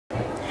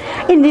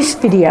In this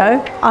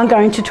video, I'm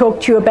going to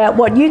talk to you about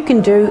what you can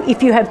do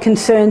if you have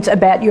concerns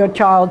about your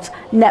child's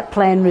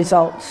NAPLAN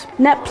results.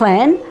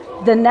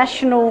 NAPLAN, the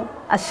National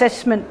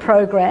Assessment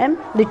Program,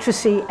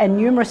 Literacy and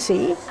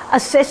Numeracy,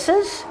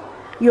 assesses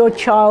your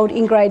child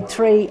in grade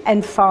 3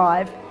 and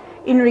 5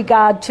 in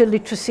regard to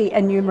literacy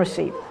and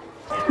numeracy.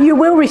 You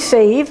will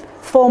receive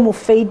formal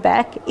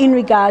feedback in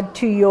regard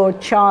to your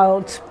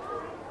child's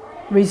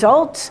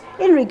results,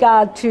 in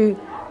regard to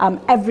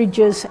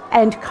averages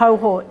and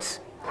cohorts.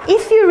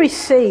 If you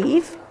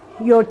receive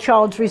your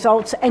child's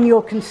results and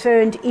you're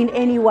concerned in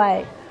any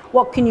way,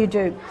 what can you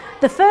do?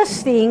 The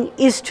first thing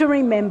is to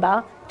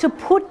remember to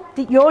put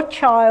your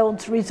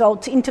child's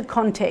results into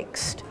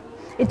context.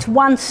 It's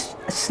one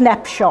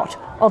snapshot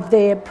of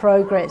their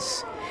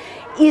progress.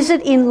 Is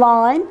it in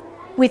line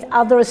with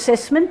other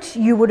assessments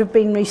you would have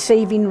been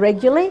receiving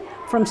regularly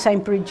from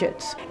St.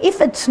 Bridget's?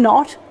 If it's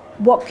not,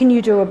 what can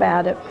you do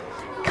about it?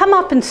 Come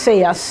up and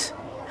see us.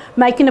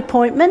 Make an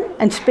appointment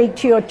and speak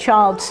to your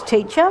child's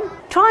teacher.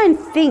 Try and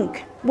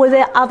think, were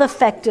there other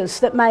factors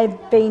that may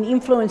have been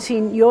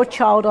influencing your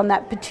child on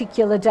that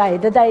particular day,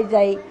 the day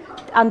they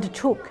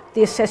undertook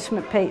the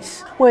assessment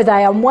piece? Were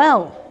they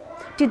unwell?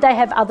 Did they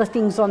have other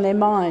things on their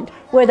mind?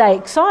 Were they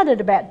excited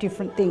about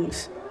different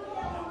things?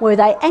 Were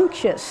they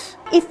anxious?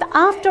 If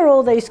after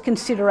all these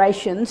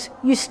considerations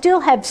you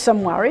still have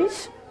some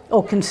worries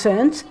or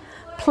concerns,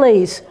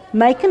 please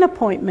make an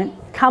appointment,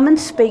 come and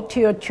speak to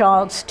your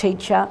child's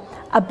teacher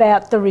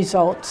about the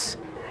results.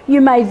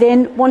 You may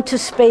then want to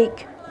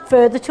speak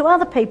further to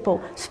other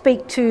people,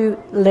 speak to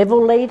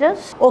level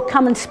leaders, or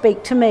come and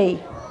speak to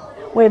me.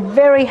 We're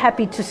very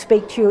happy to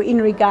speak to you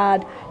in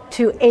regard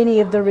to any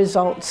of the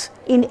results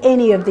in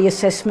any of the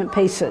assessment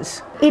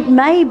pieces. It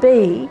may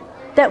be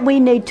that we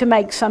need to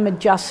make some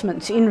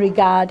adjustments in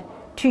regard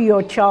to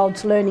your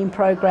child's learning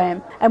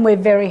program, and we're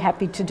very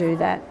happy to do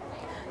that.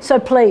 So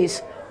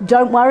please,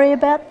 don't worry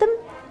about them.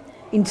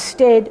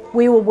 Instead,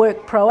 we will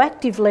work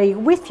proactively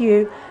with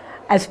you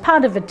as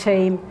part of a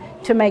team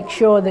to make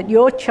sure that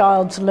your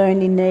child's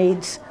learning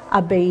needs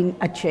are being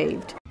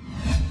achieved.